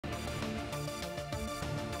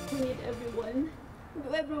need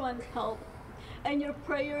everyone's help. And your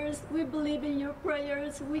prayers, we believe in your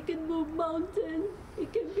prayers. We can move mountains.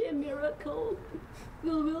 It can be a miracle. We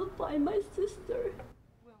will find my sister.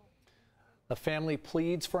 A family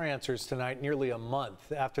pleads for answers tonight, nearly a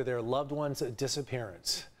month after their loved one's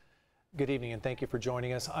disappearance. Good evening and thank you for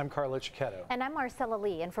joining us. I'm Carla Chiquetto. And I'm Marcella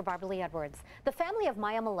Lee, in for Barbara Lee Edwards. The family of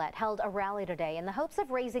Maya Millette held a rally today in the hopes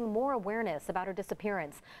of raising more awareness about her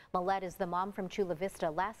disappearance. Millette is the mom from Chula Vista,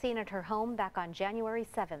 last seen at her home back on January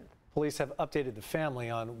 7th. Police have updated the family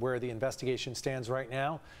on where the investigation stands right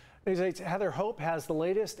now. News 8's Heather Hope has the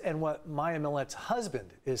latest and what Maya Millette's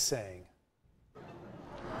husband is saying.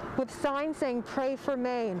 With signs saying "Pray for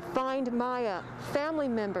Maine," "Find Maya," family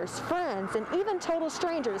members, friends, and even total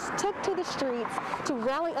strangers took to the streets to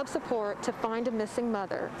rally up support to find a missing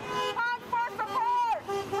mother.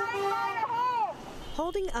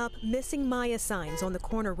 Holding up "Missing Maya" signs on the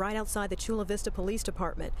corner right outside the Chula Vista Police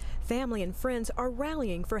Department, family and friends are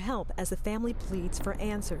rallying for help as the family pleads for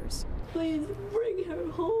answers. Please bring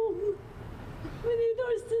her home. We need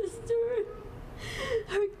our sister.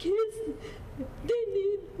 Her kids, they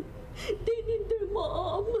need their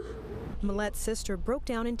mom. Millette's sister broke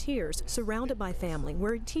down in tears, surrounded by family,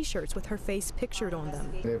 wearing T-shirts with her face pictured on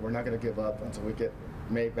them. We're not going to give up until we get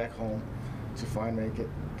May back home to find May,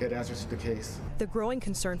 get answers to the case. The growing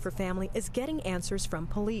concern for family is getting answers from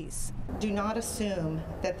police. Do not assume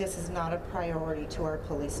that this is not a priority to our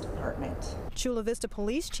police department. Chula Vista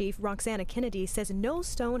Police Chief Roxana Kennedy says no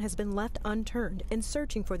stone has been left unturned in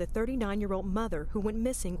searching for the 39-year-old mother who went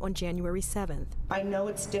missing on January 7th. I know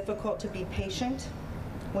it's difficult to be patient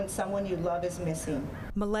when someone you love is missing.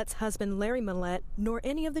 Millette's husband, Larry Millette, nor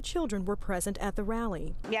any of the children were present at the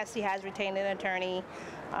rally. Yes, he has retained an attorney,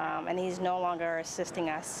 and he's no longer assisting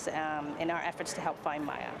us in our efforts to help find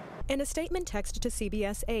Maya. In a statement texted to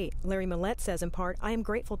CBS 8, Larry Millette says in part, "I am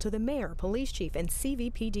grateful to the mayor, police chief, and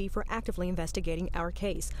CVPD for actively investigating our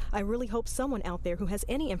case. I really hope someone out there who has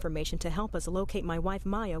any information to help us locate my wife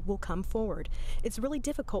Maya will come forward. It's really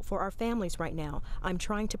difficult for our families right now. I'm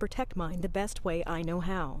trying to protect mine the best way I know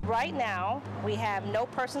how." Right now, we have no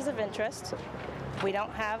persons of interest. We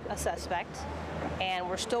don't have a suspect, and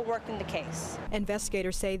we're still working the case.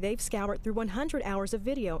 Investigators say they've scoured through 100 hours of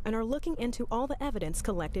video and are looking into all the evidence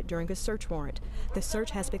collected during a search warrant. The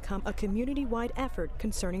search has become a community-wide effort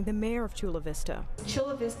concerning the mayor of Chula Vista.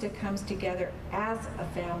 Chula Vista comes together as a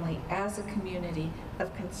family, as a community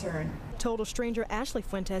of concern. Total stranger Ashley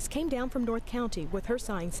Fuentes came down from North County with her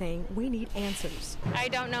sign saying, "We need answers." I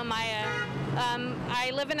don't know Maya.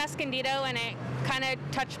 I live in Escondido and it kind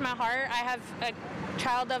of touched my heart. I have a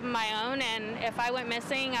child of my own, and if I went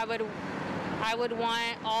missing, I would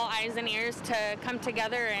want all eyes and ears to come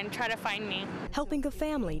together and try to find me. Helping a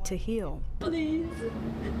family to heal. Please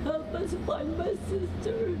help us find my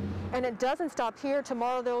sister. And it doesn't stop here.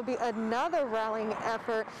 Tomorrow there will be another rallying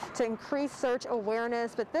effort to increase search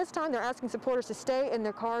awareness, but this time they're asking supporters to stay in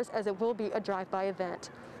their cars as it will be a drive-by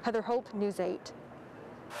event. Heather Hope, News 8.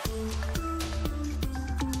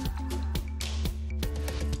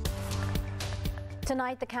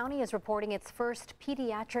 Tonight, the county is reporting its first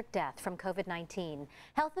pediatric death from COVID-19.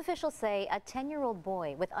 Health officials say a 10-year-old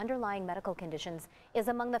boy with underlying medical conditions is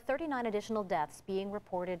among the 39 additional deaths being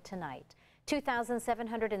reported tonight.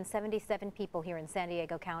 2,777 people here in San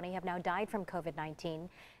Diego County have now died from COVID-19.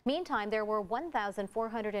 Meantime, there were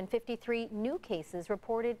 1,453 new cases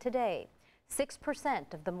reported today.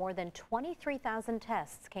 6% of the more than 23,000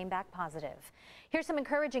 tests came back positive. Here's some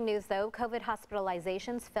encouraging news, though. COVID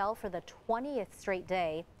hospitalizations fell for the 20th straight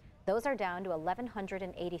day. Those are down to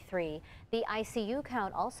 1,183. The ICU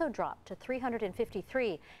count also dropped to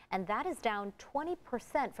 353, and that is down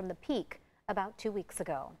 20% from the peak about 2 weeks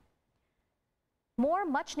ago. More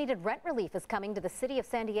much-needed rent relief is coming to the city of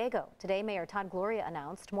San Diego. Today, Mayor Todd Gloria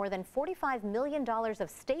announced more than $45 million of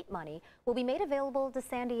state money will be made available to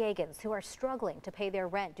San Diegans who are struggling to pay their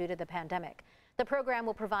rent due to the pandemic. The program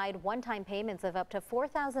will provide one-time payments of up to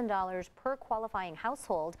 $4,000 per qualifying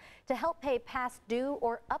household to help pay past due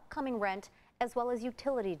or upcoming rent, as well as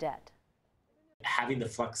utility debt. Having the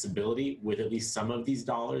flexibility with at least some of these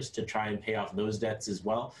dollars to try and pay off those debts as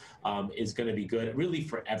well is going to be good, really,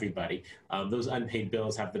 for everybody. Those unpaid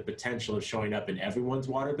bills have the potential of showing up in everyone's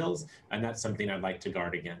water bills, and that's something I'd like to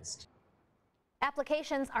guard against.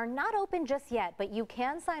 Applications are not open just yet, but you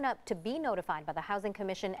can sign up to be notified by the Housing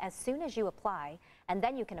Commission as soon as you apply, and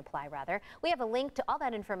then you can apply, rather. We have a link to all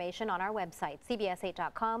that information on our website,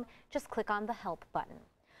 cbs8.com. Just click on the Help button.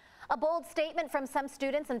 A bold statement from some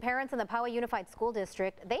students and parents in the Poway Unified School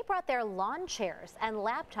District. They brought their lawn chairs and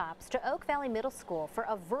laptops to Oak Valley Middle School for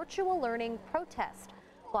a virtual learning protest.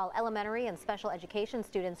 While elementary and special education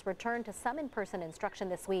students return to some in-person instruction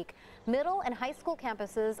this week, middle and high school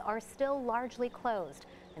campuses are still largely closed,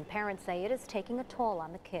 and parents say it is taking a toll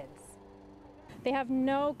on the kids. They have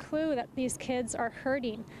no clue that these kids are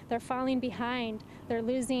hurting. They're falling behind. They're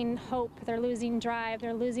losing hope. They're losing drive.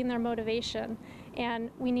 They're losing their motivation. And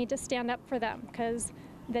we need to stand up for them because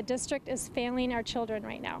the district is failing our children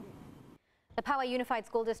right now. The Poway Unified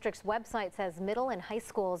School District's website says middle and high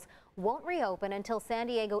schools won't reopen until San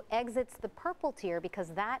Diego exits the purple tier because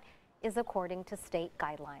that is according to state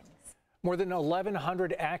guidelines. More than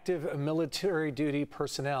 1,100 active military duty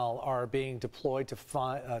personnel are being deployed to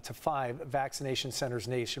five vaccination centers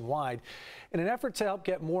nationwide in an effort to help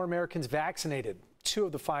get more Americans vaccinated. 2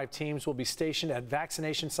 of the 5 teams will be stationed at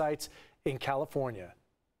vaccination sites in California.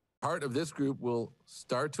 Part of this group will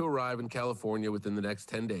start to arrive in California within the next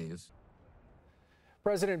 10 days.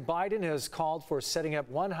 President Biden has called for setting up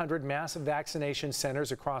 100 massive vaccination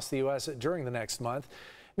centers across the U.S. during the next month.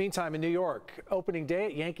 Meantime, in New York, opening day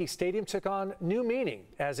at Yankee Stadium took on new meaning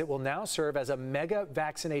as it will now serve as a mega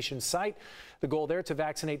vaccination site. The goal there to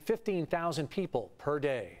vaccinate 15,000 people per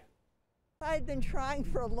day. I'd been trying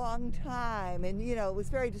for a long time, and it was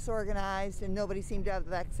very disorganized and nobody seemed to have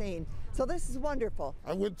the vaccine. So this is wonderful.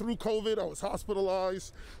 I went through COVID, I was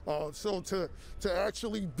hospitalized, so to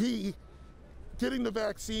actually be getting the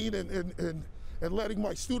vaccine and letting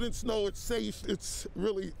my students know it's safe, it's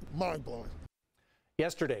really mind-blowing.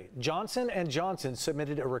 Yesterday, Johnson & Johnson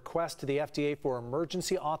submitted a request to the FDA for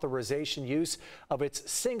emergency authorization use of its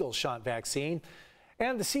single-shot vaccine.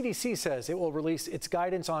 And the CDC says it will release its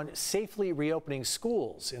guidance on safely reopening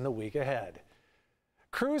schools in the week ahead.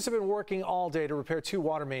 Crews have been working all day to repair 2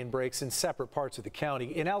 water main breaks in separate parts of the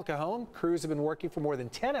county. In El Cajon, crews have been working for more than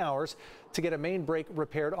 10 hours to get a main break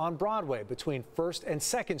repaired on Broadway between 1st and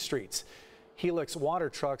 2nd Streets. Helix water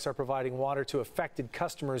trucks are providing water to affected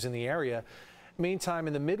customers in the area. Meantime,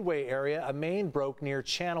 in the Midway area, a main broke near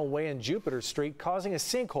Channel Way and Jupiter Street, causing a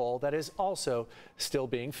sinkhole that is also still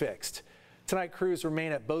being fixed. Tonight, crews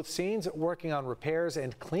remain at both scenes working on repairs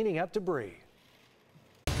and cleaning up debris.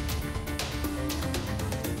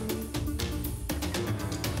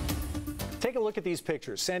 Take a look at these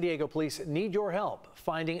pictures. San Diego police need your help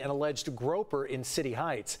finding an alleged groper in City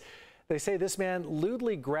Heights. They say this man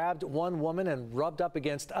lewdly grabbed one woman and rubbed up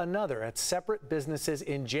against another at separate businesses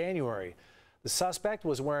in January. The suspect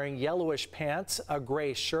was wearing yellowish pants, a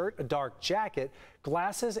gray shirt, a dark jacket,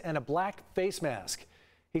 glasses, and a black face mask.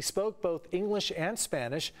 He spoke both English and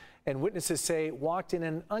Spanish, and witnesses say walked in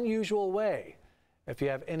an unusual way. If you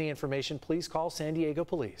have any information, please call San Diego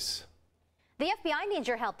Police. The FBI needs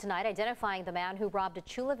your help tonight identifying the man who robbed a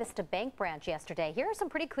Chula Vista bank branch yesterday. Here are some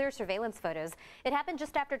pretty clear surveillance photos. It happened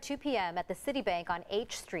just after 2 p.m. at the Citibank on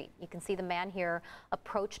H Street. You can see the man here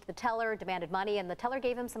approached the teller, demanded money, and the teller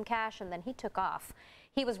gave him some cash, and then he took off.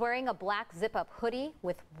 He was wearing a black zip-up hoodie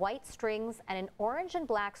with white strings and an orange and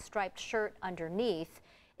black striped shirt underneath.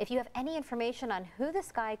 If you have any information on who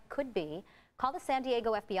this guy could be, call the San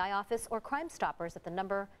Diego FBI office or Crime Stoppers at the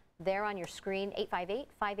number there on your screen,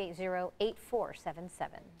 858-580-8477.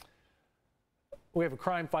 We have a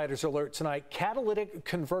crime fighters alert tonight. Catalytic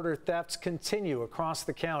converter thefts continue across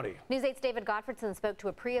the county. News 8's David Gottfredson spoke to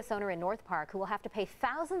a Prius owner in North Park who will have to pay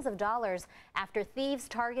thousands of dollars after thieves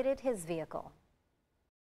targeted his vehicle.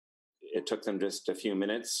 It took them just a few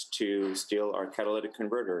minutes to steal our catalytic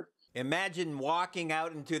converter. Imagine walking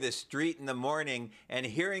out into the street in the morning and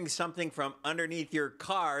hearing something from underneath your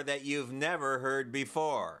car that you've never heard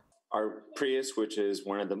before. Our Prius, which is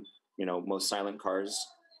one of the most silent cars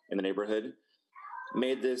in the neighborhood,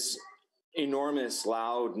 made this enormous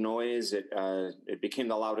loud noise. It became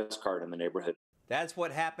the loudest car in the neighborhood. That's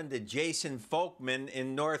what happened to Jason Folkman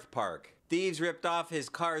in North Park. Thieves ripped off his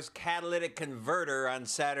car's catalytic converter on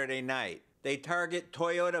Saturday night. They target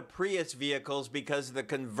Toyota Prius vehicles because the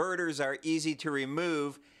converters are easy to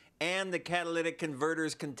remove and the catalytic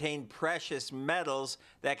converters contain precious metals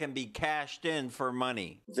that can be cashed in for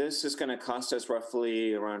money. This is going to cost us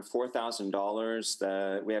roughly around $4,000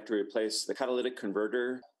 that we have to replace the catalytic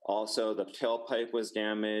converter. Also, the tailpipe was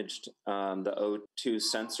damaged. The O2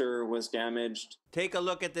 sensor was damaged. Take a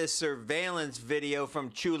look at this surveillance video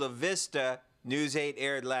from Chula Vista, News 8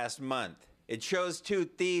 aired last month. It shows 2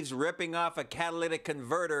 thieves ripping off a catalytic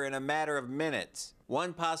converter in a matter of minutes.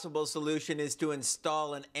 One possible solution is to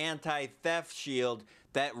install an anti-theft shield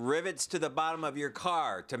that rivets to the bottom of your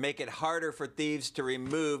car to make it harder for thieves to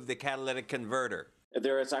remove the catalytic converter.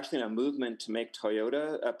 There is actually a movement to make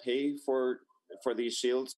Toyota pay for these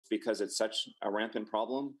shields because it's such a rampant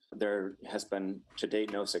problem. There has been, to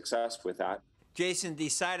date, no success with that. Jason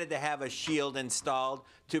decided to have a shield installed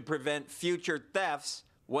to prevent future thefts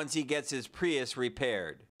once he gets his Prius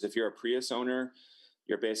repaired. If you're a Prius owner,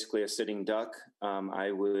 you're basically a sitting duck.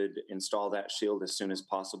 I would install that shield as soon as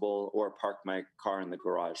possible or park my car in the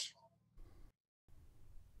garage.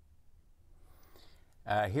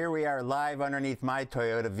 Here we are live underneath my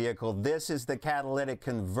Toyota vehicle. This is the catalytic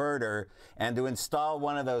converter, and to install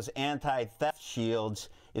one of those anti-theft shields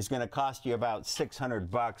is going to cost you about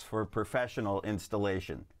 $600 for professional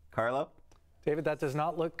installation. Carlo? David, that does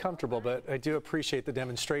not look comfortable, but I do appreciate the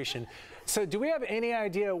demonstration. So do we have any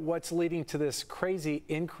idea what's leading to this crazy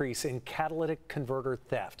increase in catalytic converter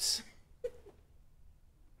thefts?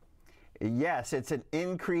 Yes, it's an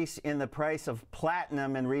increase in the price of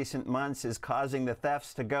platinum in recent months is causing the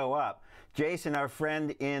thefts to go up. Jason, our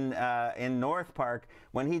friend in North Park,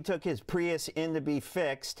 when he took his Prius in to be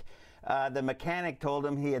fixed, the mechanic told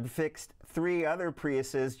him he had fixed 3 other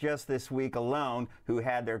Priuses just this week alone who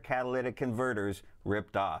had their catalytic converters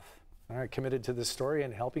ripped off. All right, committed to this story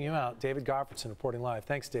and helping you out. David Goffredson reporting live.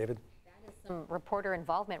 Thanks, David. That is some reporter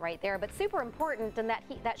involvement right there, but super important, and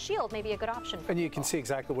that shield may be a good option. And you can see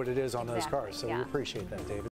exactly what it is on those cars, so we appreciate that, David.